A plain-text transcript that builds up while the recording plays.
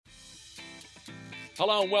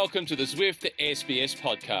Hello and welcome to the Zwift SBS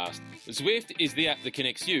Podcast. Zwift is the app that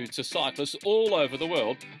connects you to cyclists all over the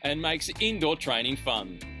world and makes indoor training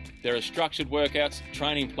fun. There are structured workouts,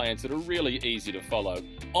 training plans that are really easy to follow,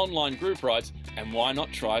 online group rides, and why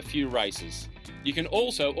not try a few races. You can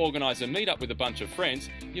also organise a meetup with a bunch of friends.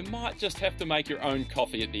 You might just have to make your own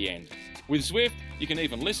coffee at the end. With Zwift, you can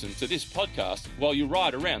even listen to this podcast while you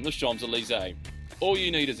ride around the Champs-Élysées. All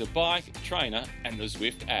you need is a bike, trainer, and the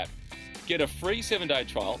Zwift app. Get a free 7-day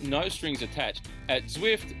trial, no strings attached, at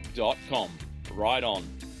Zwift.com. Ride on.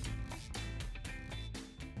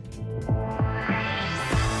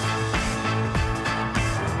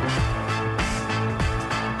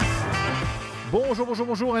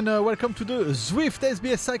 Bonjour, and welcome to the Zwift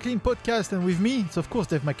SBS Cycling Podcast. And with me, it's of course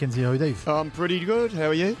Dave Mackenzie. How are you, Dave? I'm pretty good. How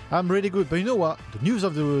are you? I'm really good. But you know what? The news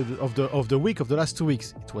of the week, of the last 2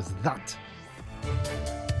 weeks, it was that.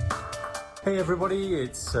 Hey everybody,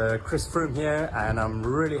 it's Chris Froome here, and I'm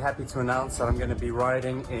really happy to announce that I'm going to be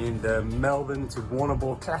riding in the Melbourne to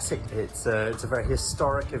Warrny Classic. It's a very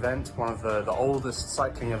historic event, one of the oldest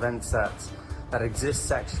cycling events that exists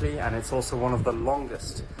actually, and it's also one of the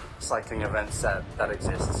longest cycling events that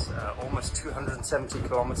exists. Almost 270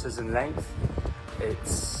 kilometers in length.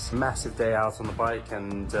 It's a massive day out on the bike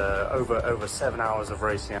and over 7 hours of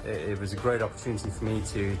racing. It was a great opportunity for me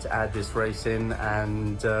to add this race in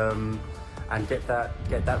and get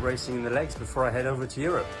that racing in the legs before I head over to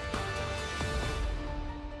Europe.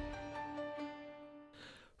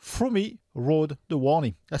 Froomey rode the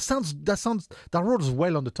Warrny. That rolls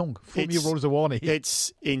well on the tongue. Froomey rode the Warrny.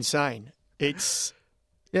 It's insane. It's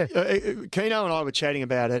yeah. Keno and I were chatting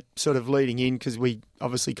about it, sort of leading in because we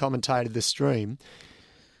obviously commentated the stream.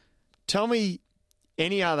 Tell me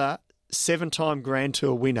any other 7-time Grand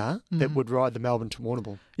Tour winner that would ride the Melbourne to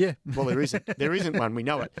Warrnambool. Yeah. Well, there isn't. There isn't one. We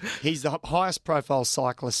know it. He's the highest profile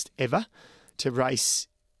cyclist ever to race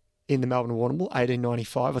in the Melbourne to Warrnambool.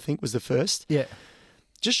 1895, I think, was the first. Yeah.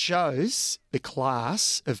 Just shows the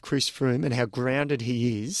class of Chris Froome and how grounded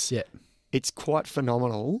he is. Yeah. It's quite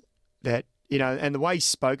phenomenal that, you know, and the way he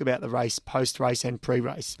spoke about the race, post-race and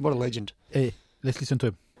pre-race. What a legend. Hey, let's listen to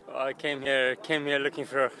him. I came here looking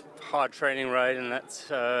for a hard training ride, and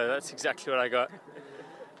that's exactly what I got.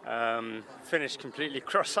 Finished completely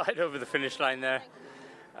cross-eyed over the finish line there.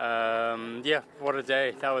 What a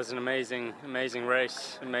day! That was an amazing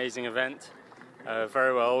race, amazing event.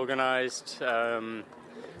 Very well organised,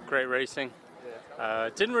 great racing.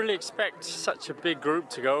 Didn't really expect such a big group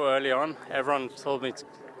to go early on. Everyone told me to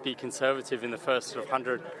be conservative in the first sort of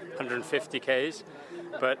 150 Ks.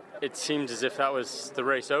 But it seemed as if that was the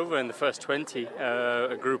race over in the first 20.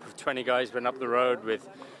 A group of 20 guys went up the road with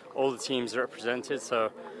all the teams represented.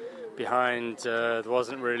 So behind there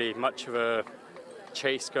wasn't really much of a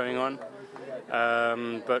chase going on.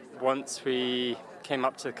 But once we came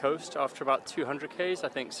up to the coast after about 200 Ks, I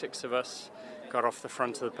think 6 of us got off the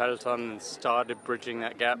front of the peloton and started bridging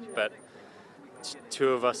that gap. But 2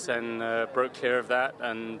 of us then broke clear of that,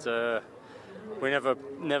 and we never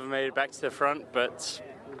made it back to the front, but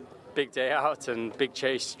big day out and big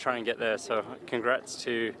chase to try and get there. So congrats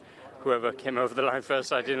to whoever came over the line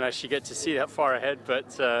first. I didn't actually get to see that far ahead, but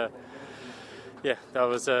that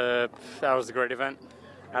was a great event.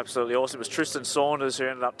 Absolutely awesome. It was Tristan Saunders who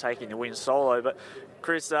ended up taking the win solo. But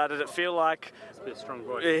Chris, did it feel like... He's a strong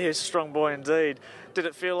boy. Yeah, he's a strong boy indeed. Did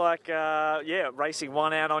it feel like, racing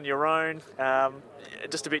one out on your own,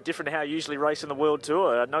 just a bit different to how you usually race in the World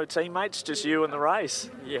Tour? No teammates, just you and the race?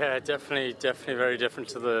 Yeah, definitely very different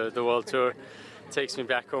to the World Tour. It takes me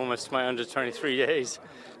back almost to my under 23 days.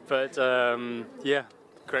 But,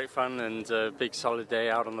 great fun and a big solid day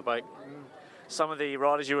out on the bike. Some of the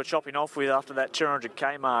riders you were chopping off with after that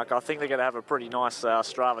 200k mark, I think they're going to have a pretty nice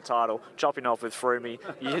Strava title, chopping off with Froomey.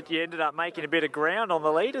 You ended up making a bit of ground on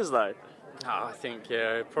the leaders, though. I think,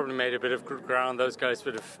 probably made a bit of ground. Those guys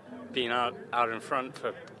would have been out in front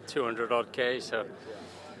for 200-odd K, so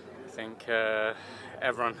I think I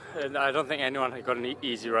don't think anyone had got an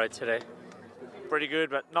easy ride today. Pretty good,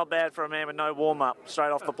 but not bad for a man with no warm-up,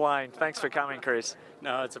 straight off the plane. Thanks for coming, Chris.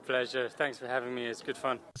 No, it's a pleasure. Thanks for having me. It's good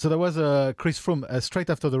fun. So there was Chris Froome straight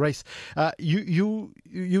after the race. You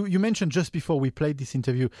mentioned just before we played this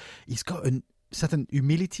interview, he's got a certain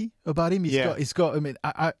humility about him. He's got. I mean,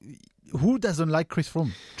 who doesn't like Chris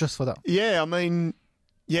Froome? Just for that. Yeah, I mean,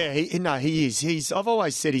 yeah, he is. I've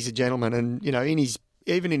always said he's a gentleman, and you know,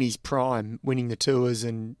 even in his prime, winning the tours,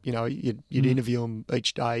 and you know, you'd interview him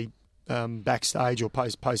each day. Backstage or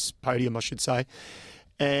post podium, I should say,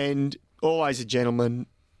 and always a gentleman,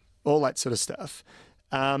 all that sort of stuff.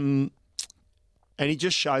 And And he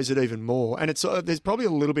just shows it even more. And it's there's probably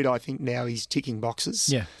a little bit, I think, now he's ticking boxes.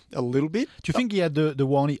 Yeah. A little bit. Do you think he had the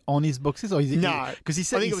Warrny on his boxes? Or is it, no. Because he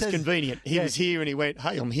said, I think it was convenient. He was here and he went,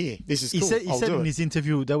 hey, I'm here. This is cool. He said in his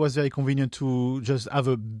interview that was very convenient to just have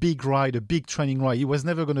a big ride, a big training ride. He was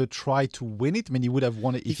never going to try to win it. I mean, he would have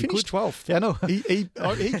won it if he finished could. 12th. Yeah, I know.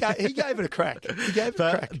 He gave it a crack.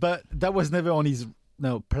 But that was never on his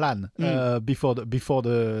plan before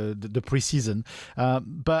the preseason.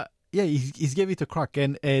 But yeah, he's gave it a crack,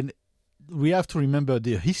 and we have to remember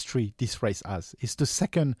the history this race has. It's the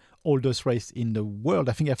second oldest race in the world,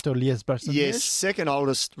 I think, after Liège-Bastogne. Yes, second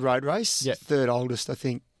oldest road race, third oldest, I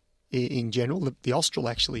think, in general. The Austral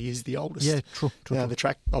actually is the oldest. Yeah, true. The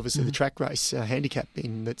track, obviously, the track race handicap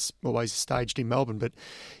that's always staged in Melbourne. But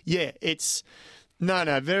yeah, it's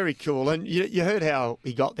very cool. And you heard how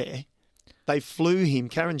he got there. They flew him.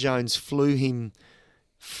 Karen Jones flew him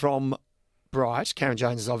from Bright. Karen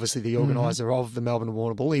Jones is obviously the organiser of the Melbourne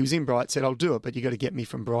Warrnambool. He was in Bright, said, I'll do it, but you got to get me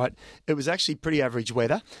from Bright. It was actually pretty average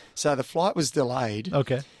weather, so the flight was delayed.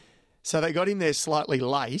 Okay. So they got him there slightly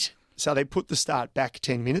late, so they put the start back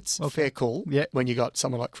 10 minutes. Okay. Fair call. Yeah. When you got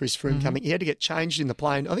someone like Chris Froome coming. He had to get changed in the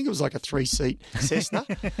plane. I think it was like a 3-seat Cessna.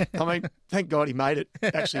 I mean, thank God he made it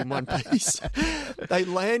actually in one piece. They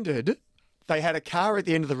landed. They had a car at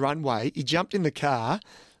the end of the runway. He jumped in the car,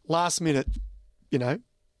 last minute,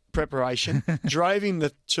 preparation, drove him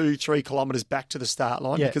the 2-3 kilometres back to the start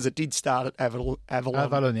line because it did start at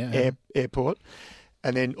Avalon Airport.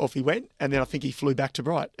 And then off he went, and then I think he flew back to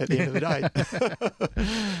Bright at the end of the day.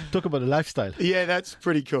 Talk about the lifestyle. Yeah, that's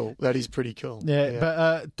pretty cool. That is pretty cool. Yeah.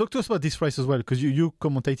 But talk to us about this race as well, because you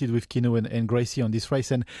commentated with Kino and Gracie on this race,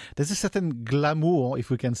 and there's a certain glamour, if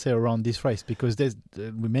we can say, around this race, because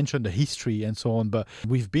we mentioned the history and so on, but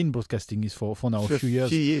we've been broadcasting this for now a few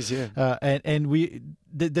years.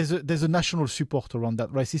 There's a national support around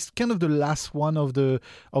that race. It's kind of the last one of the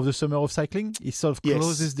Summer of Cycling. It sort of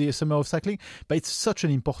closes the Summer of Cycling, but it's such an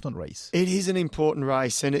important race. It is an important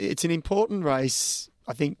race, and it's an important race,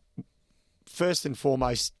 I think, first and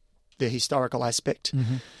foremost, the historical aspect.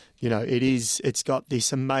 Mm-hmm. It's got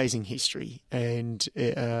this amazing history, and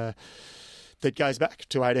that goes back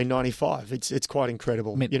to 1895. It's quite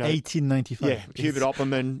incredible. 1895. Yeah, Hubert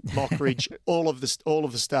Opperman, Mockridge, all of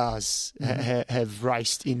the stars have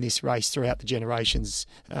raced in this race throughout the generations.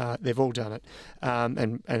 They've all done it,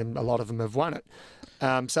 and a lot of them have won it.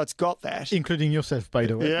 So it's got that. Including yourself, by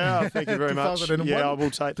the way. Yeah, thank you very much. 2001? Yeah, I will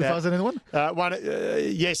take 2001?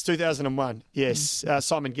 that. Yes, 2001. Yes.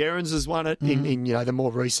 Simon Gerrans has won it in the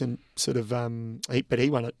more recent sort of, but he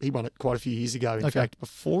won it quite a few years ago. In fact,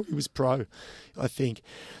 before he was pro, I think.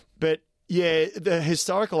 But yeah, the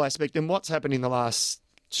historical aspect and what's happened in the last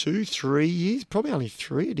 2-3 years, probably only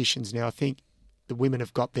 3 editions now, I think the women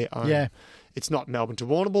have got their own. Yeah. It's not Melbourne to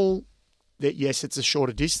Warrnambool. Yes, it's a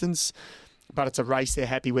shorter distance, but it's a race they're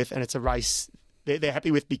happy with, and it's a race they're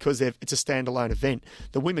happy with because it's a standalone event.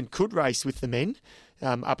 The women could race with the men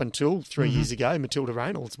up until 3 years ago. Matilda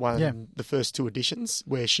Reynolds won the first 2 editions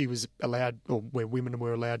where she was allowed, or where women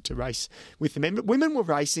were allowed to race with the men. But women were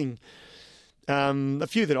racing, a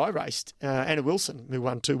few that I raced. Anna Wilson, who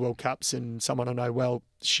won 2 World Cups, and someone I know well,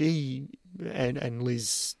 she and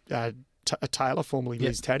Liz Taylor, formerly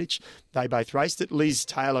Liz Tadich, they both raced it. Liz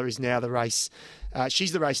Taylor is now the race.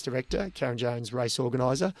 She's the race director, Karen Jones, race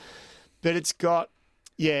organiser. But it's got,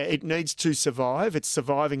 it needs to survive. It's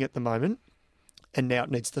surviving at the moment, and now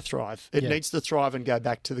it needs to thrive. It needs to thrive and go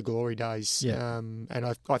back to the glory days. Yeah.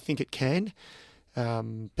 And I think it can.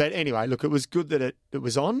 But anyway, look, it was good that it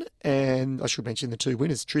was on, and I should mention the 2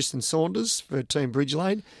 winners, Tristan Saunders for Team Bridge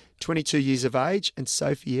Lane, 22 years of age, and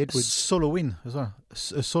Sophie Edwards. Solo win as well.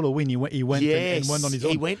 A solo win. He went and went on his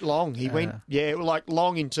own. He went long. He went,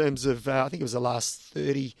 long in terms of, I think it was the last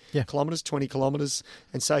 30 kilometres, 20 kilometres.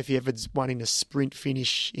 And Sophie Edwards won in a sprint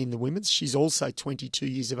finish in the women's. She's also 22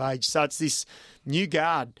 years of age. So it's this new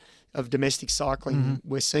guard of domestic cycling.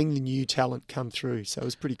 We're seeing the new talent come through. So it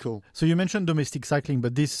was pretty cool. So you mentioned domestic cycling,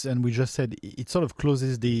 but this, and we just said, it sort of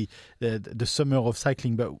closes the summer of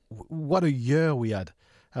cycling. But what a year we had.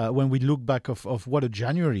 When we look back of what a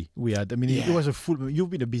January we had. I mean, it was a full... You've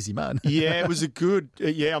been a busy man. It was a good...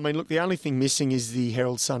 I mean, look, the only thing missing is the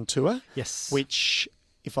Herald Sun Tour. Yes. Which,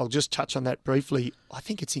 if I'll just touch on that briefly, I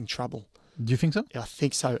think it's in trouble. Do you think so? I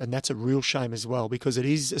think so, and that's a real shame as well, because it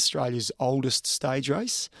is Australia's oldest stage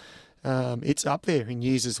race. It's up there in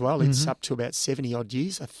years as well. It's up to about 70-odd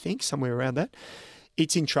years, I think, somewhere around that.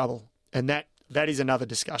 It's in trouble, and that is another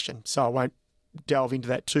discussion, so I won't delve into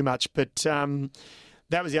that too much, but...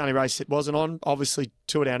 that was the only race it wasn't on. Obviously,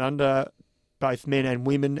 Tour Down Under, both men and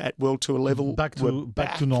women at World Tour level back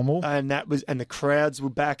to normal, and the crowds were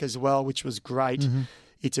back as well, which was great.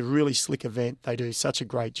 It's a really slick event. They do such a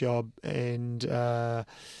great job, and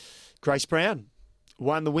Grace Brown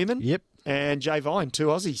won the women. Yep. And Jay Vine, 2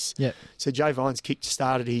 Aussies. Yeah. So Jay Vine's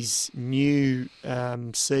started his new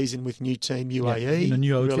season with new team UAE in a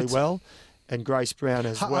new really outfit. well, and Grace Brown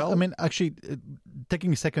as well. I mean, actually,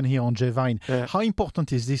 taking a second here on Jay Vine, how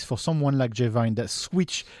important is this for someone like Jay Vine? That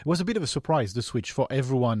switch was a bit of a surprise. The switch for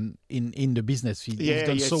everyone in the business. He's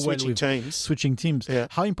done so well with switching teams. Yeah.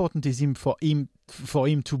 How important is for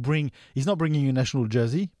him to bring? He's not bringing a national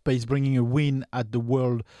jersey, but he's bringing a win at the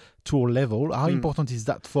World Tour level. How important is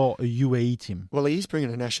that for a UAE team? Well, he's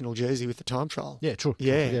bringing a national jersey with the time trial. Yeah, true.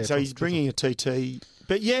 Yeah, so he's bringing a TT.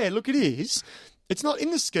 But yeah, look, it is. It's not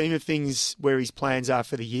in the scheme of things where his plans are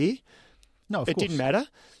for the year. No, of course. It didn't matter.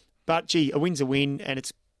 But, gee, a win's a win, and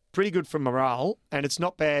it's pretty good for morale, and it's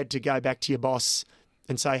not bad to go back to your boss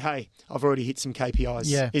and say, hey, I've already hit some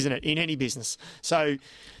KPIs, isn't it, in any business? So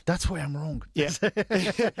that's where I'm wrong. Yeah.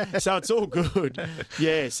 So it's all good.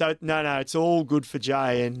 Yeah, so no, it's all good for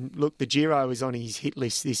Jay. And look, the Giro is on his hit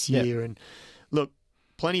list this year. And look,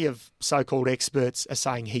 plenty of so-called experts are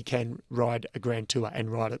saying he can ride a Grand Tour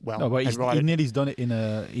and ride it well. No, but he nearly done it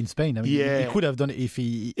in Spain. I mean, he could have done it if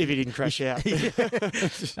he didn't crash out.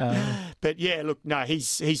 But yeah, look, no, he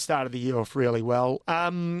started the year off really well.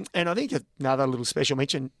 And I think another little special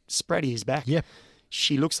mention, Spratty is back. Yeah.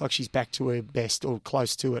 She looks like she's back to her best or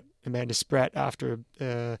close to it, Amanda Spratt, after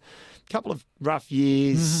a couple of rough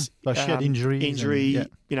years. But she had injury,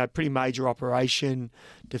 pretty major operation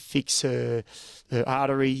to fix her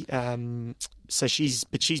artery. So she's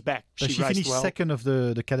back. But she finished second of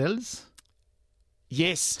the Cadels?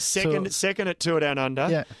 Yes, second at Tour Down Under.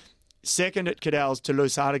 Yeah. Second at Cadels,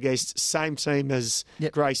 Toulouse Ardegast, same team as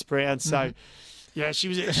Grace Brown. So, yeah, she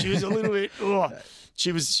was a little bit.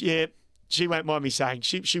 She won't mind me saying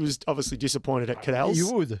she was obviously disappointed at Cadels.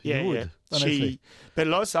 You would. But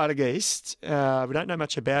Los Ardegast, we don't know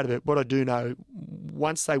much about it. What I do know,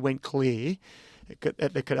 once they went clear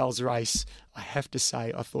at the Cadels race, I have to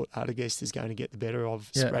say I thought Ardegast is going to get the better of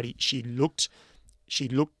Spratty. She looked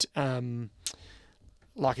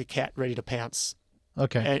like a cat ready to pounce.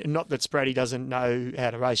 Okay. And not that Spratty doesn't know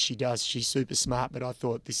how to race. She does. She's super smart. But I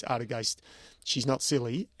thought this Ardegast, she's not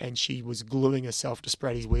silly, and she was gluing herself to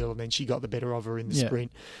Spratty's wheel, and then she got the better of her in the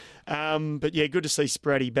sprint. But yeah, good to see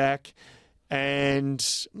Spratty back. And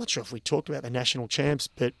I'm not sure if we talked about the national champs,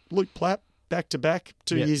 but Luke Plapp, back-to-back,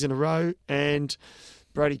 2 years in a row, and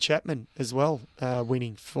Brady Chapman as well,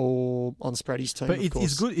 winning on Spratty's team. But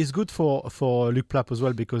it's good for Luke Plapp as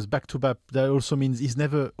well, because back-to-back, that also means he's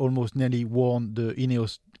never almost nearly worn the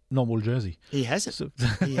Ineos normal jersey. He hasn't.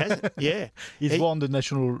 Yeah. He's won the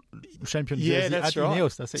national champion jersey that's at right.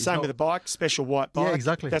 Ineos. Same with the bike, special white bike. Yeah,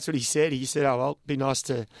 exactly. That's what he said. He said, it'd be nice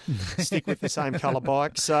to stick with the same colour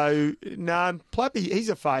bike. So, no, Plappy, he's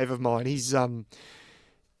a fave of mine. He's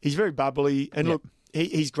very bubbly. And look,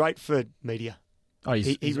 he's great for media. Oh,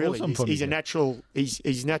 he's really awesome is. He's a natural.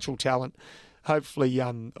 He's natural talent. Hopefully,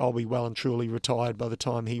 I'll be well and truly retired by the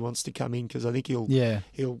time he wants to come in, because I think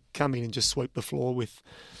he'll come in and just sweep the floor with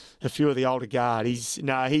a few of the older guard. He's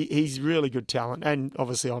really good talent, and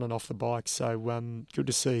obviously on and off the bike. So good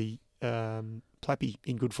to see Plappy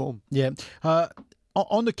in good form. Yeah.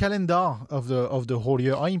 On the calendar of the whole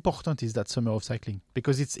year, how important is that summer of cycling?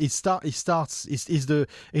 Because it's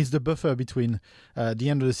the buffer between the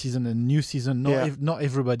end of the season and new season. Not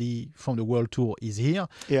everybody from the World Tour is here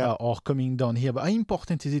or coming down here. But how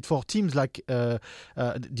important is it for teams like the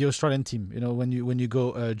Australian team? You know, when you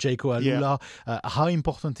go Jayco Alula, how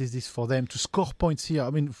important is this for them to score points here?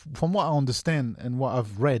 I mean, from what I understand and what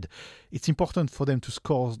I've read, it's important for them to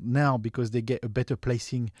score now because they get a better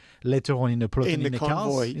placing later on in the peloton, in the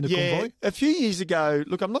convoy. A few years ago,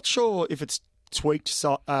 look, I'm not sure if it's tweaked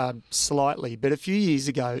slightly, but a few years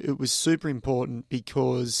ago it was super important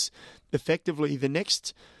because effectively the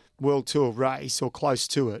next World Tour race or close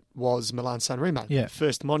to it was Milan-San Remo,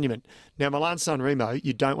 first monument. Now, Milan-San Remo,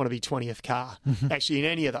 you don't want to be 20th car, actually, in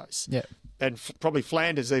any of those. Yeah. And probably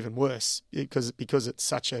Flanders even worse because it's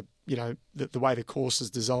such a, the way the course is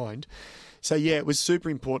designed. So, it was super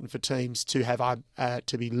important for teams to have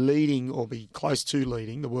to be leading or be close to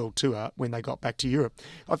leading the World Tour when they got back to Europe.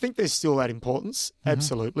 I think there's still that importance,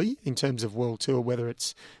 absolutely, in terms of World Tour, whether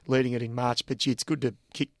it's leading it in March. But, it's good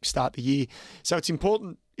to start the year. So, it's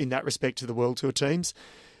important in that respect to the World Tour teams.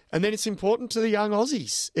 And then it's important to the young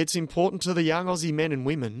Aussies. It's important to the young Aussie men and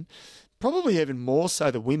women, probably even more so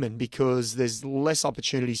the women, because there's less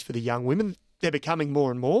opportunities for the young women. They're becoming more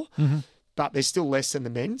and more. but they're still less than the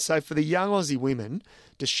men. So for the young Aussie women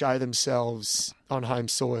to show themselves on home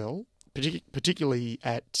soil, particularly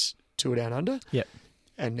at Tour Down Under,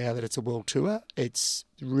 and now that it's a world tour, it's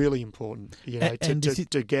really important,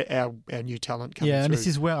 to get our new talent coming through. And this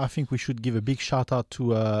is where I think we should give a big shout out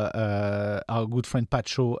to our good friend Pat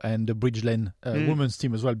Shaw and the Bridge Lane women's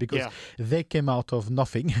team as well, because they came out of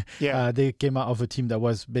nothing. They came out of a team that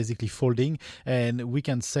was basically folding, and we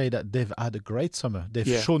can say that they've had a great summer.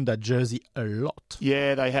 They've shown that jersey a lot.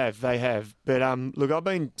 Yeah, they have. But look, I've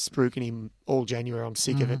been spruiking him all January. I'm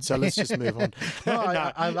sick of it, so let's just move on.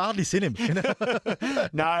 I've hardly seen him.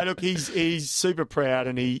 No, look, he's super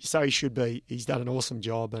proud, and he should be. He's done an awesome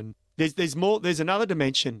job, and there's more. There's another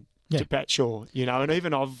dimension to Pat Shaw, and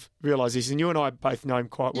even I've realised this, and you and I both know him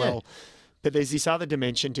quite well. But there's this other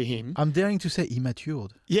dimension to him. I'm daring to say he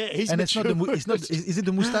matured. Yeah, he's matured. It's not. Is it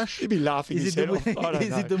the moustache? He'd be laughing his head off. I don't know.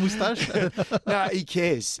 Is it the moustache? No, he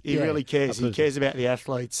cares. He really cares. Absolutely. He cares about the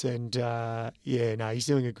athletes, and he's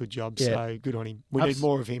doing a good job. So good on him. We need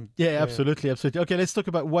more of him. Yeah, absolutely. Okay, let's talk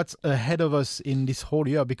about what's ahead of us in this whole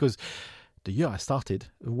year, because the year has started,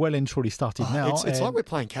 well and truly started now. It's like we're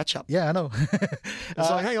playing catch up. Yeah, I know. It's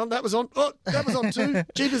like, hang on, that was on. Oh, that was on too.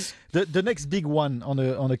 Jeepers. The next big one on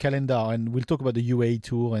the calendar, and we'll talk about the UAE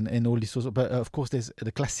Tour and all this. But of course, there's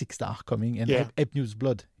the Classic Star coming, and Epnews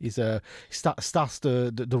Blood is starts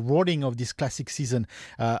the rolling of this classic season.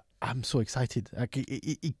 I'm so excited. Like,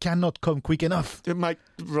 it cannot come quick enough. Mate,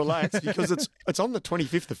 relax, because it's on the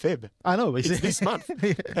 25th of Feb. I know. It's this month.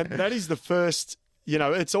 And that is the first.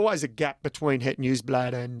 It's always a gap between Het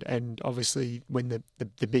Nieuwsblad and obviously when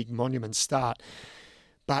the big monuments start.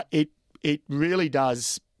 But it really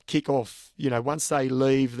does kick off, once they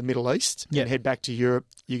leave the Middle East and head back to Europe.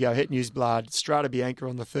 You go Het Nieuwsblad, Strade Bianca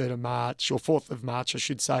on the 3rd of March, or 4th of March, I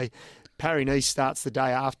should say. Paris-Nice starts the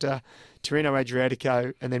day after, Tirreno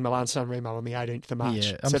Adriatico, and then Milan-San Remo on the 18th of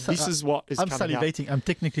March. Yeah, this is what is coming salivating. up. I'm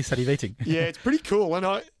technically salivating. Yeah, it's pretty cool.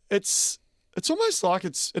 And it's almost like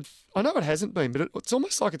it's I know it hasn't been, but it's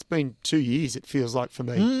almost like it's been 2 years, it feels like for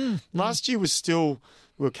me. Last year was still,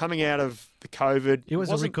 we were coming out of the COVID. It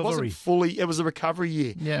was a recovery. It was a recovery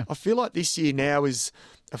year. Yeah. I feel like this year now is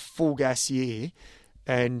a full gas year.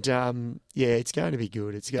 And, it's going to be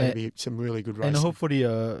good. It's going to be some really good racing. And hopefully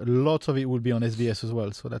lots of it will be on SBS as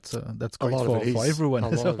well. So that's great for everyone. A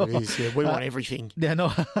lot of it is, yeah. We want everything. Yeah,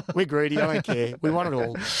 no. We're greedy. I don't care. We want it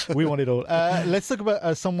all. We want it all. Let's talk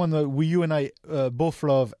about someone you and I both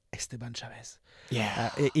love, Esteban Chaves. Yeah,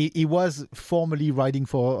 he was formerly riding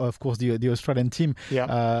for, of course, the Australian team,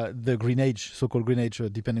 the Green Age, so-called Green Age,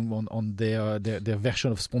 depending on their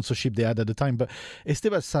version of sponsorship they had at the time. But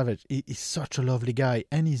Esteban Savage is such a lovely guy,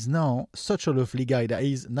 and he's now such a lovely guy that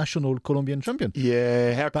he's national Colombian champion.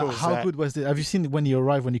 Yeah, how cool is that? How good was it? Have you seen when he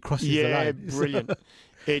arrived, when he crosses the line? Yeah, brilliant.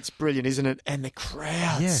 It's brilliant, isn't it? And the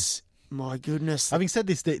crowds. Yeah. My goodness. Having said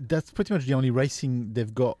this, that's pretty much the only racing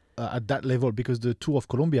they've got at that level, because the Tour of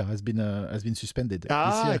Colombia has been suspended.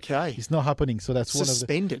 Okay. It's not happening. So that's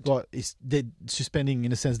suspended. They're suspending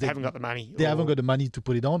in a sense. They haven't got the money. They haven't got the money to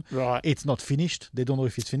put it on. Right. It's not finished. They don't know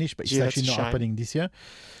if it's finished, but it's actually not happening this year.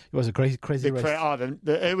 It was a crazy race.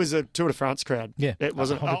 It was a Tour de France crowd. Yeah. It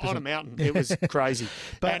was on a mountain. It was crazy.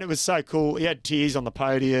 And it was so cool. He had tears on the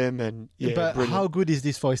podium. But brilliant. How good is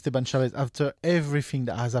this for Esteban Chaves after everything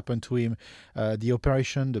that has happened to him? The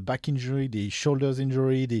operation, the back injury, the shoulders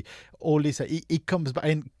injury, all this. He comes back,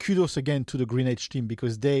 and kudos again to the Green Age team,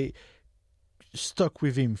 because they stuck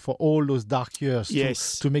with him for all those dark years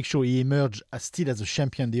to make sure he emerged still as a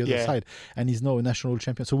champion the other side, and he's now a national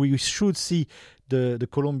champion. So we should see the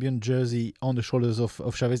Colombian jersey on the shoulders of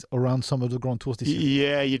Chaves around some of the Grand Tours this year.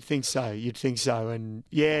 Yeah, you'd think so. And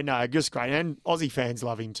just great. And Aussie fans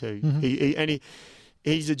love him too. Mm-hmm.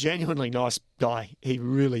 He's a genuinely nice guy. He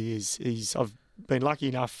really is. I've been lucky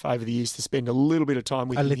enough over the years to spend a little bit of time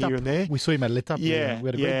with him here and there. We saw him at L'Etape. Yeah, we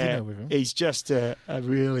had a great dinner with him. He's just a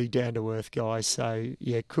really down-to-earth guy. So,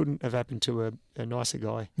 couldn't have happened to a nicer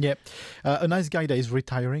guy. Yeah. A nice guy that is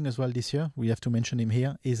retiring as well this year. We have to mention him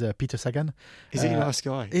here. Is Peter Sagan. Is he a nice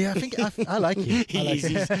guy? Yeah, I think I like him.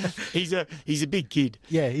 He's a big kid.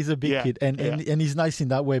 Yeah, he's a big kid. And he's nice in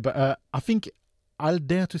that way. But I think I'll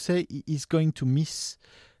dare to say he's going to miss...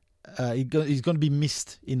 he's going to be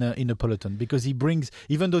missed in a peloton, because he brings,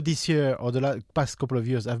 even though this year or the past couple of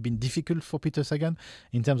years have been difficult for Peter Sagan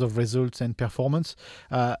in terms of results and performance,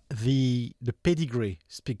 the pedigree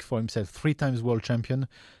speaks for himself. 3 times world champion,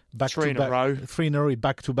 three in a row,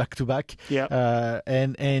 back to back. Yeah,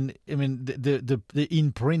 and I mean the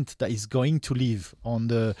imprint that is going to leave on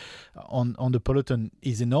the peloton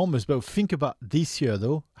is enormous. But think about this year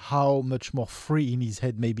though, how much more free in his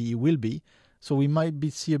head maybe he will be So we might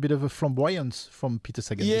see a bit of a flamboyance from Peter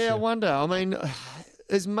Sagan. Yeah, this year. I wonder. I mean,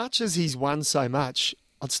 as much as he's won so much,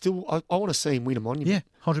 I want to see him win a monument.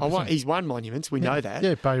 Yeah, 100%. He's won monuments. We know that.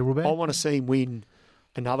 Yeah, Paris-Roubaix. I want to see him win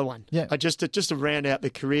another one. Yeah. Just to round out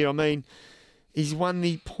the career. I mean, he's won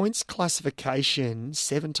the points classification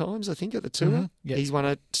 7 times, I think, at the Tour. Mm-hmm. Yeah. He's won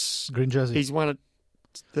it. Green jersey. He's won it.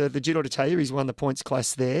 The Giro d'Italia, he's won the points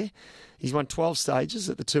class there. He's won 12 stages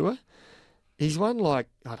at the Tour. He's won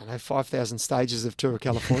 5,000 stages of Tour of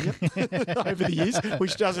California over the years,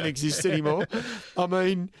 which doesn't exist anymore. I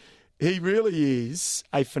mean, he really is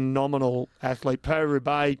a phenomenal athlete.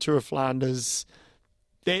 Paris-Roubaix, Tour of Flanders.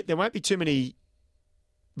 There won't be too many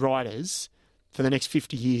riders for the next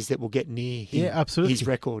 50 years that will get near him, absolutely. his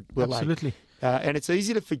record. Absolutely. And it's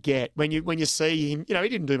easy to forget when you see him. He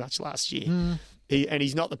didn't do much last year. And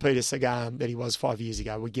he's not the Peter Sagan that he was 5 years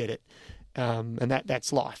ago. We get it. And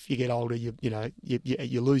that's life. You get older,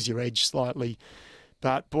 you lose your edge slightly.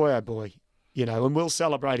 But boy, oh boy, and we'll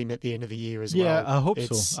celebrate him at the end of the year as well. Yeah, I hope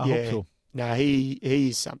so. I hope so. No, he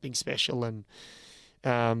is something special, and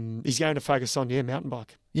he's going to focus on mountain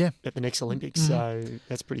bike. Yeah, at the next Olympics. So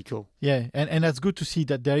that's pretty cool. Yeah, and that's good to see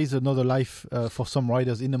that there is another life for some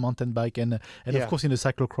riders in the mountain bike and of course in the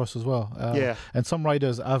cyclocross as well. And some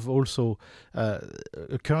riders have also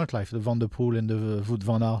a current life, the Van der Poel and the Wout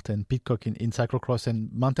van Aert and Pidcock in cyclocross,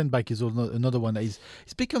 and mountain bike is another one that is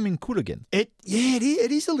becoming cool again. It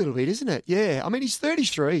is a little bit, isn't it? Yeah, I mean he's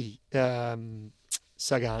 33,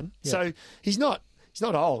 Sagan, so he's not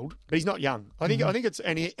old, but he's not young. I think it's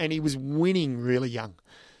and he was winning really young.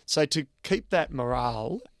 So to keep that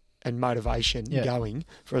morale and motivation going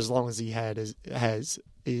for as long as he has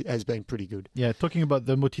been pretty good. Yeah, talking about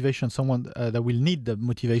the motivation, someone that will need the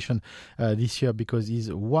motivation this year because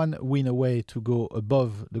he's one win away to go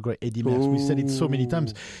above the great Eddy Merckx. We've said it so many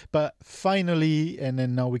times, but finally, and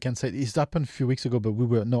then now we can say it's happened a few weeks ago, but we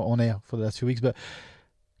were not on air for the last few weeks. But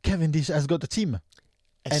Cavendish has got a team.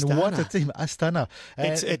 Astana. And what a team, Astana.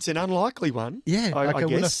 It's an unlikely one. Yeah, I guess.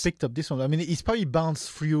 wouldn't have picked up this one. I mean, he's probably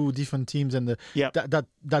bounced through different teams, and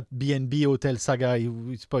that B&B hotel saga, he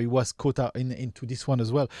probably was caught out into this one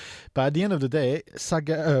as well. But at the end of the day,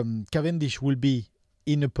 Cavendish will be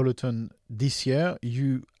in a peloton this year.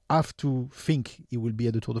 You have to think he will be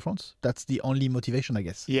at the Tour de France. That's the only motivation, I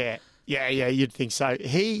guess. Yeah, you'd think so.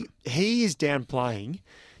 He is downplaying,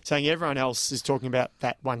 saying everyone else is talking about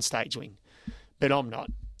that one stage win. But I'm not.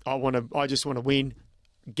 I just want to win.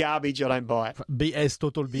 Garbage. I don't buy it. BS,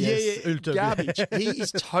 total BS, ultra garbage. BS.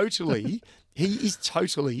 He is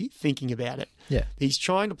totally thinking about it. Yeah, he's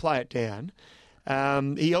trying to play it down.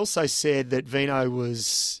 He also said that Vino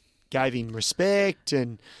gave him respect,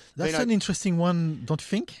 and that's an interesting one, don't you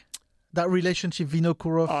think? That relationship,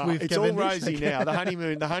 Vinokourov with it's Cavendish. All rosy now.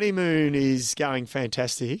 The honeymoon is going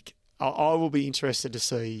fantastic. I will be interested to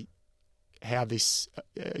see how this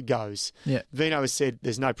goes. Yeah. Vino has said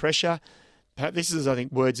there's no pressure. This is, I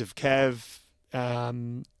think, words of Cav,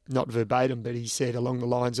 not verbatim, but he said along the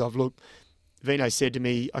lines of, look, Vino said to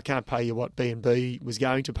me, I can't pay you what B&B was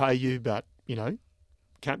going to pay you, but,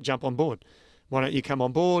 can't jump on board. Why don't you come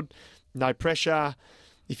on board? No pressure.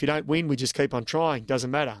 If you don't win, we just keep on trying. Doesn't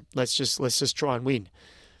matter. Let's just try and win.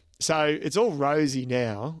 So it's all rosy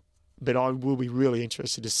now. But I will be really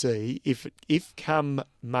interested to see if come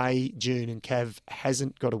May, June and Cav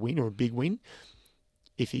hasn't got a win or a big win,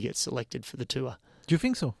 if he gets selected for the Tour. Do you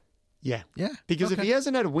think so? Yeah. Yeah. Because if he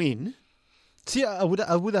hasn't had a win... See, I would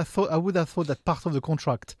have thought that part of the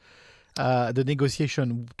contract, the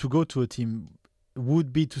negotiation to go to a team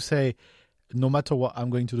would be to say, no matter what, I'm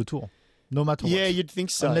going to the Tour. No matter what. Yeah, you'd think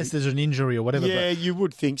so. Unless there's an injury or whatever. Yeah, you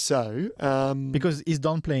would think so. Because he's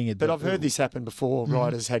downplaying it. But I've heard this happen before.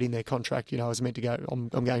 Riders had in their contract, I was meant to go, I'm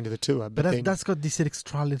going to the Tour. But that's got this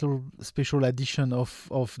extra little special addition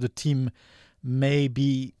of the team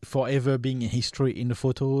maybe forever being in history in the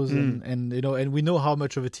photos. And we know how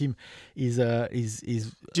much of a team is.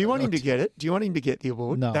 Do you want him to get it? Do you want him to get the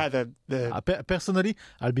award? No. Personally,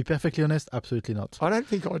 I'll be perfectly honest, absolutely not. I don't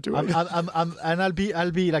think I do. And I'll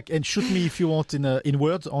be like, and shoot me if you want in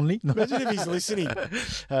words only. Imagine if he's listening.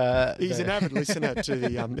 He's an avid listener to the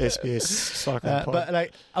SBS Cycling Podcast. But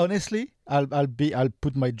like honestly, I'll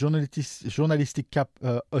put my journalistic cap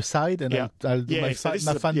aside, and I'll do my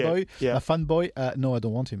fanboy. My fanboy. No, I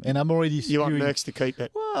don't want him, and I'm already spewing. You want Merckx to keep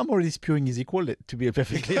it? Well, I'm already spewing his equal, to be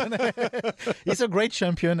perfectly honest. He's a great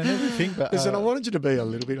champion and everything. But listen, I wanted you to be a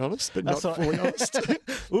little bit honest, but not fully honest.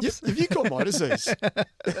 Oops. Have you got my disease?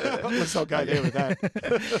 not go there with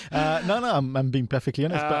that. No, I'm being perfectly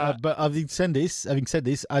honest. But having said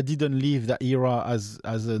this, I didn't leave that era as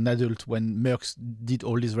an adult when Merckx did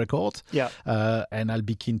all these records. Yeah. And I'll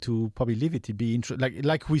be keen to probably leave it. It'd be interesting.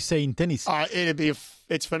 Like we say in tennis.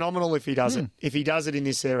 It's phenomenal if he does it. If he does it in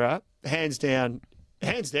this era, hands down,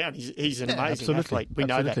 he's an amazing athlete. We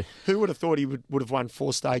know that. Who would have thought he would have won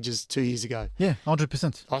 4 stages 2 years ago? Yeah,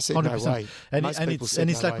 100%. I said 100%. No way. And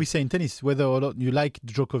it's like we say in tennis, whether or not you like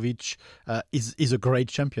Djokovic, is a great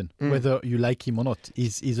champion. Whether you like him or not,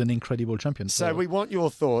 is an incredible champion. So we want your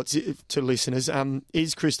thoughts to listeners.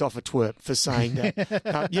 Is Christophe a twerp for saying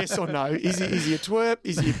that? Yes or no? Is he a twerp?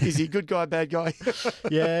 Is he a good guy, bad guy?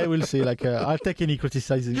 Yeah, we'll see. I'll take any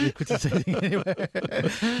criticizing anyway.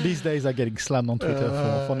 These days I'm getting slammed on Twitter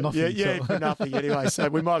for nothing. Yeah, for nothing anyway. So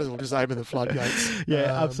we might as well just open the floodgates.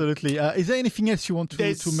 Yeah, absolutely. Is there anything else you want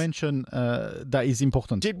to mention that is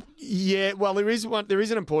important? Well, there is one. There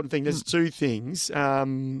is an important thing. There's 2 things.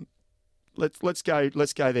 Let's go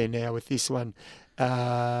there now with this one.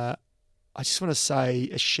 I just want to say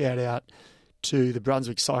a shout out to the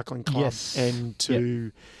Brunswick Cycling Club and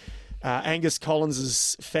to Angus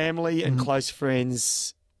Collins's family and close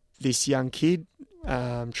friends. This young kid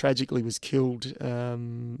tragically was killed,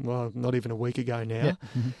 not even a week ago now.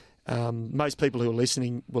 Yeah. Most people who are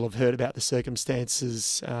listening will have heard about the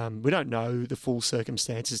circumstances. We don't know the full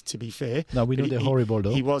circumstances, to be fair. No, we know they're horrible,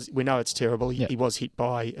 though. We know it's terrible. He was hit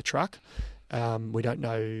by a truck. We don't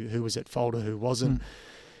know who was at fault or who wasn't.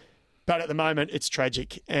 But at the moment, it's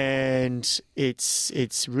tragic and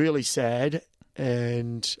it's really sad.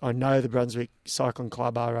 And I know the Brunswick Cycling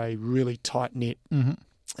Club are a really tight-knit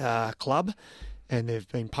club, and they've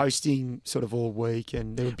been posting sort of all week,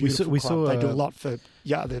 and they're a beautiful club. They do a lot for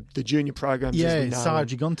the junior programs. Yeah, Sarah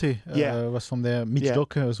Gigante was from there. Mitch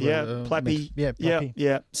Docker as well. Yeah, Plappy. Plappy.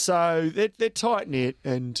 Yeah. So they're tight knit,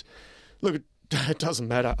 and look, it doesn't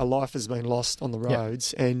matter. A life has been lost on the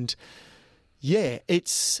roads, and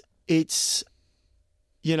it's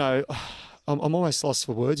I'm almost lost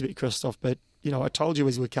for words a bit, Christophe, but I told you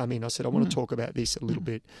as we come in, I said I want to talk about this a little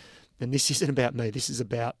bit. And this isn't about me. This is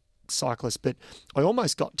about cyclists. But I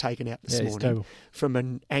almost got taken out this morning from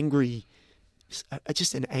an angry,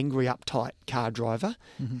 uptight car driver.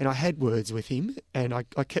 And I had words with him, and I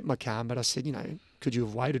kept my calm. But I said, could you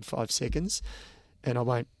have waited 5 seconds? And I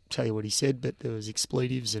won't tell you what he said, but there was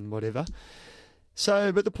expletives and whatever.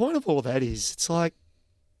 So, but the point of all that is, it's like,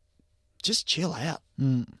 just chill out.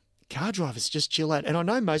 Car drivers, just chill out. And I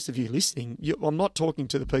know most of you listening, I'm not talking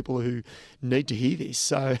to the people who need to hear this,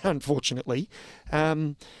 so unfortunately.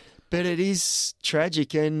 But it is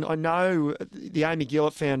tragic. And I know the Amy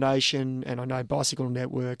Gillett Foundation, and I know Bicycle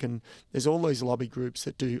Network, and there's all these lobby groups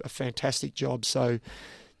that do a fantastic job. So,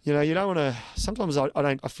 you don't want to, sometimes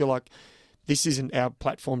I feel like this isn't our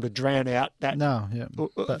platform to drown out that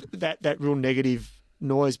real negative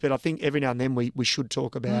noise. But I think every now and then we should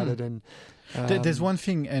talk about it. And there's one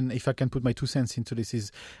thing, and if I can put my 2 cents into this,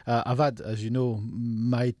 is I've had, as you know,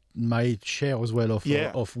 my share as well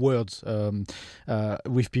of words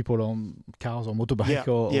with people on cars or motorbike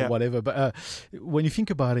or whatever. But when you think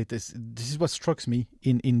about it, this is what strikes me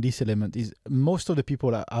in this element is most of the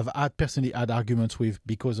people I've personally had arguments with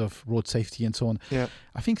because of road safety and so on. Yeah.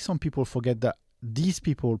 I think some people forget that these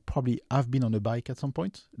people probably have been on a bike at some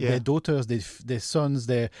point. Yeah. Their daughters, their sons,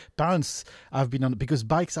 their parents have been on, because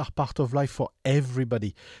bikes are part of life for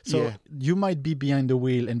everybody. So you might be behind the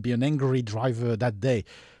wheel and be an angry driver that day,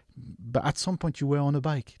 but at some point you were on a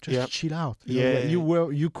bike. Just chill out.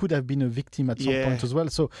 You could have been a victim at some point as well.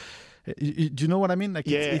 So do you know what I mean? Like,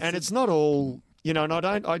 it's not all. And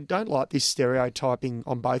I don't like this stereotyping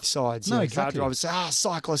on both sides. No, exactly. Car drivers say,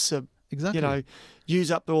 cyclists are,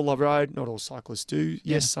 use up all the road. Not all cyclists do.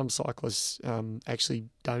 Yes, some cyclists actually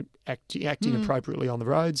don't act inappropriately on the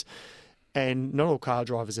roads, and not all car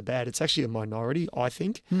drivers are bad. It's actually a minority, I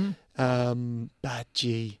think. But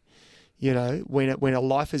gee, when a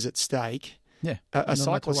life is at stake, a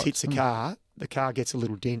cyclist hits a car, the car gets a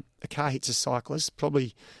little dent. A car hits a cyclist,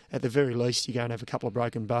 probably at the very least you're going to have a couple of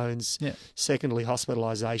broken bones. Yeah. Secondly,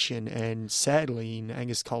 hospitalisation, and sadly, in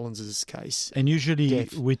Angus Collins's case, and usually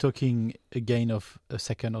death. We're talking a gain of a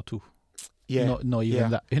second or two. Yeah, not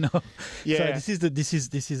even that. Yeah, so this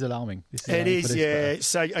is alarming. It is.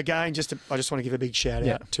 So again, I just want to give a big shout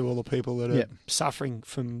out to all the people that are suffering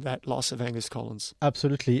from that loss of Angus Collins.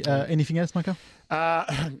 Absolutely. Anything else, Macka?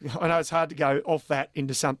 I know it's hard to go off that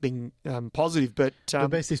into something positive, but the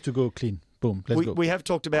best is to go clean. Boom. Let's go. We have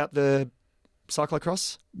talked about the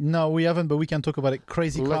cyclocross? No, we haven't, but we can talk about it.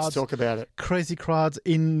 Crazy crowds. Let's talk about it. Crazy crowds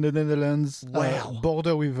in the Netherlands. Wow.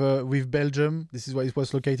 Border with Belgium. This is where it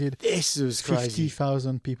was located. This was crazy.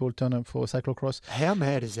 50,000 people turn up for cyclocross. How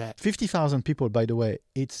mad is that? 50,000 people, by the way.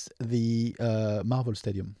 It's the Marvel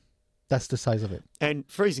Stadium. That's the size of it. And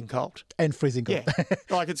freezing cold. And freezing cold. Yeah,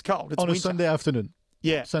 like it's cold. It's on winter. a Sunday afternoon.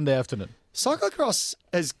 Yeah. Sunday afternoon. Cyclocross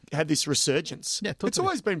has had this resurgence. Yeah, totally. It's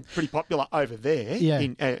always been pretty popular over there. Yeah.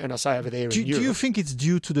 And I say over there in Europe. Do you think it's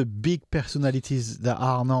due to the big personalities that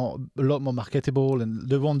are now a lot more marketable and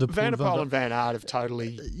the one Van der Poel and Van Aert have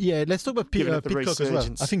totally... Yeah, let's talk about Pidcock as well.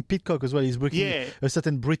 I think Pidcock as well is bringing a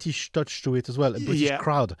certain British touch to it as well, a British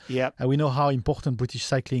crowd. Yeah. And we know how important British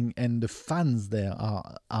cycling and the fans there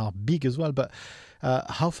are big as well. But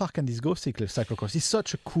how far can this go, cyclocross? It's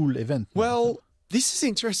such a cool event. Well... This is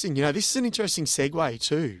interesting. This is an interesting segue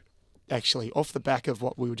too, actually, off the back of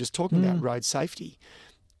what we were just talking about, road safety.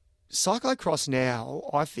 Cyclocross now,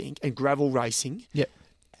 I think, and gravel racing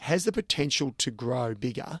has the potential to grow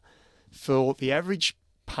bigger for the average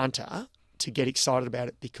punter to get excited about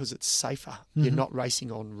it because it's safer. You're not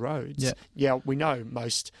racing on roads. Yeah, we know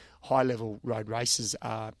most high-level road races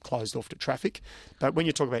are closed off to traffic, but when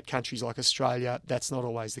you talk about countries like Australia, that's not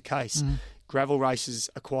always the case. Gravel races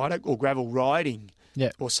are quieter, or gravel riding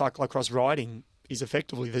or cyclocross riding is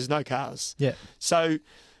effectively, there's no cars. Yeah. So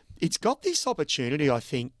it's got this opportunity, I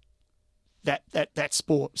think, that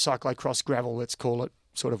sport, cyclocross gravel, let's call it,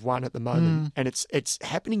 sort of one at the moment. And it's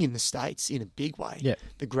happening in the States in a big way. Yeah.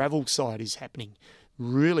 The gravel side is happening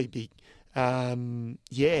really big. I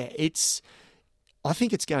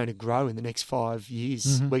think it's going to grow in the next 5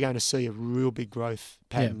 years. We're going to see a real big growth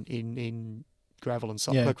pattern in gravel and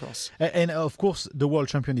cyclocross. Yeah. And of course, the world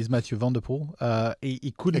champion is Mathieu van der Poel.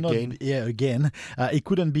 He could again. He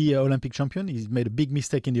couldn't be Olympic champion. He's made a big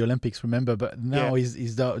mistake in the Olympics, remember, but now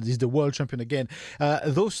he's the world champion again.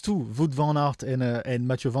 Those two, Wout van Aert and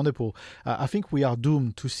Mathieu van der Poel, I think we are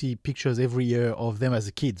doomed to see pictures every year of them as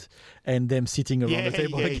a kid and them sitting around the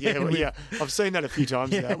table again. I've seen that a few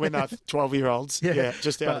times when they're 12-year-olds.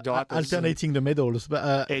 Just out of diapers. Alternating the medals.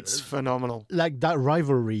 But it's phenomenal. Like that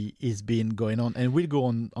rivalry is been going on and will go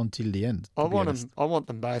on until the end. I want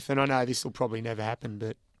them both, and I know this will probably never happen,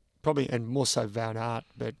 but probably, and more so Van Aert,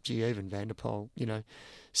 but even Van der Poel,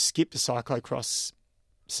 skip the cyclocross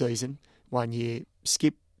season 1 year,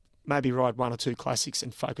 maybe ride 1 or 2 classics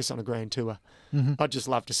and focus on a grand tour. I'd just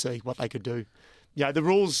love to see what they could do. The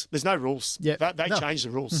rules, there's no rules. They changed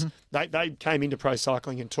the rules. They came into pro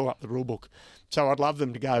cycling and tore up the rule book. So I'd love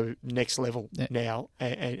them to go next level now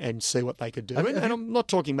and see what they could do. And I'm not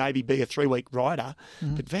talking maybe be a 3-week rider,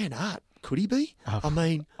 but Van Aert, could he be? I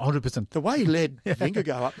mean, 100%. The way he led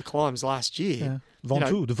Vingegaard up the climbs last year. Yeah.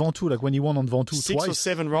 Ventoux, like when he won on Ventoux 6 twice. 6 or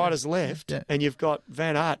 7 riders left, and you've got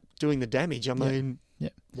Van Aert doing the damage. I mean...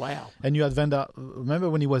 Wow. And you had Van der, remember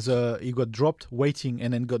when he got dropped waiting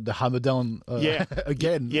and then got the hammer down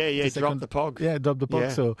again? Dropped the pog. Yeah, dropped the pog. Yeah.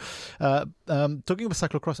 So, talking about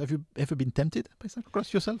cyclocross, have you ever been tempted by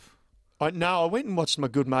cyclocross yourself? No, I went and watched my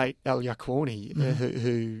good mate, Warrny,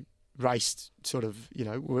 who raced sort of,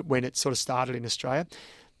 when it sort of started in Australia.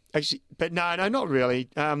 Actually, but no, not really.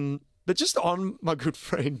 But just on my good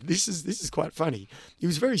friend, this is quite funny. He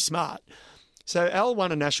was very smart. So Al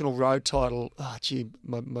won a national road title. I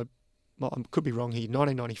could be wrong here.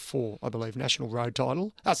 1994, I believe, national road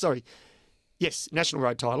title. Yes, national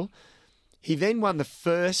road title. He then won the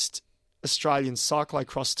first Australian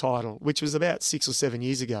cyclocross title, which was about 6 or 7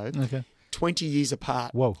 years ago. Okay. 20 years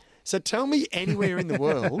apart. Whoa. So tell me anywhere in the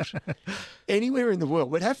world,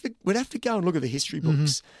 we'd have to go and look at the history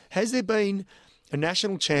books. Has there been a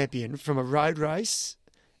national champion from a road race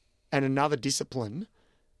and another discipline?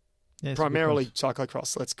 Yes, primarily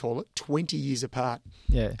cyclocross, let's call it, 20 years apart.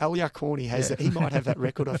 Yeah. Al Warrny has that. He might have that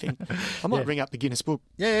record, I think. I might ring up the Guinness Book.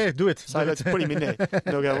 Yeah, do it. So let's put him in there.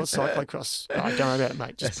 They'll go, what's cyclocross? Oh, don't worry about it,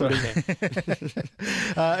 mate. Just put it in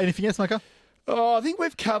there. Anything else, Macka? Oh, I think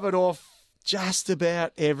we've covered off just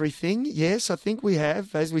about everything. Yes, I think we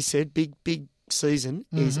have. As we said, big season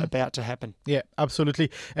is about to happen. Yeah, absolutely.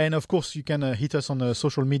 And of course, you can hit us on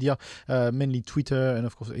social media, mainly Twitter and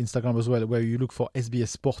of course Instagram as well, where you look for SBS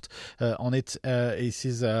Sport on it. This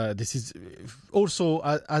is also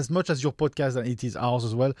as much as your podcast, and it is ours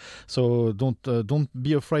as well. So don't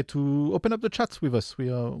be afraid to open up the chat with us.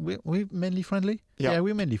 We're mainly friendly. Yeah,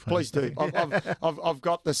 we're mainly friendly. Please do. I've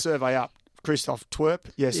got the survey up. Christophe, twerp,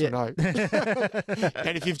 yes or no?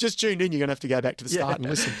 And if you've just tuned in, you're going to have to go back to the start and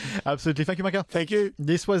listen. Absolutely. Thank you, Macka. Thank you.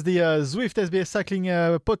 This was the Zwift SBS Cycling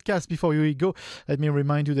Podcast. Before you go, let me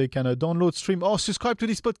remind you that you can download, stream or subscribe to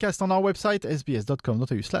this podcast on our website,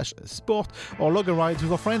 sbs.com.au/sport, or log a ride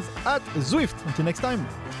with our friends at Zwift. Until next time,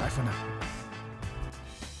 bye for now.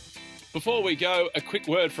 Before we go, a quick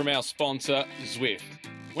word from our sponsor, Zwift.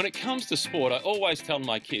 When it comes to sport, I always tell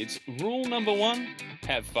my kids, rule number 1,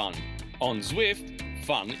 have fun. On Zwift,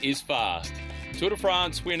 fun is fast. Tour de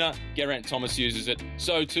France winner Geraint Thomas uses it,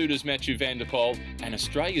 so too does Mathieu van der Poel, and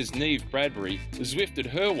Australia's Niamh Bradbury Zwifted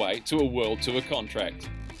her way to a World Tour contract.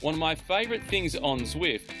 One of my favourite things on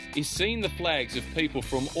Zwift is seeing the flags of people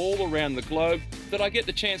from all around the globe that I get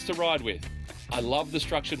the chance to ride with. I love the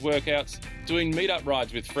structured workouts, doing meet-up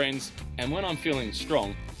rides with friends, and when I'm feeling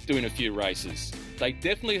strong, doing a few races. They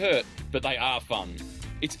definitely hurt, but they are fun.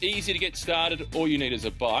 It's easy to get started. All you need is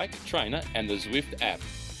a bike, trainer, and the Zwift app.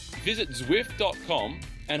 Visit Zwift.com,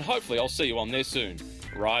 and hopefully I'll see you on there soon.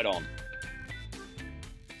 Ride on.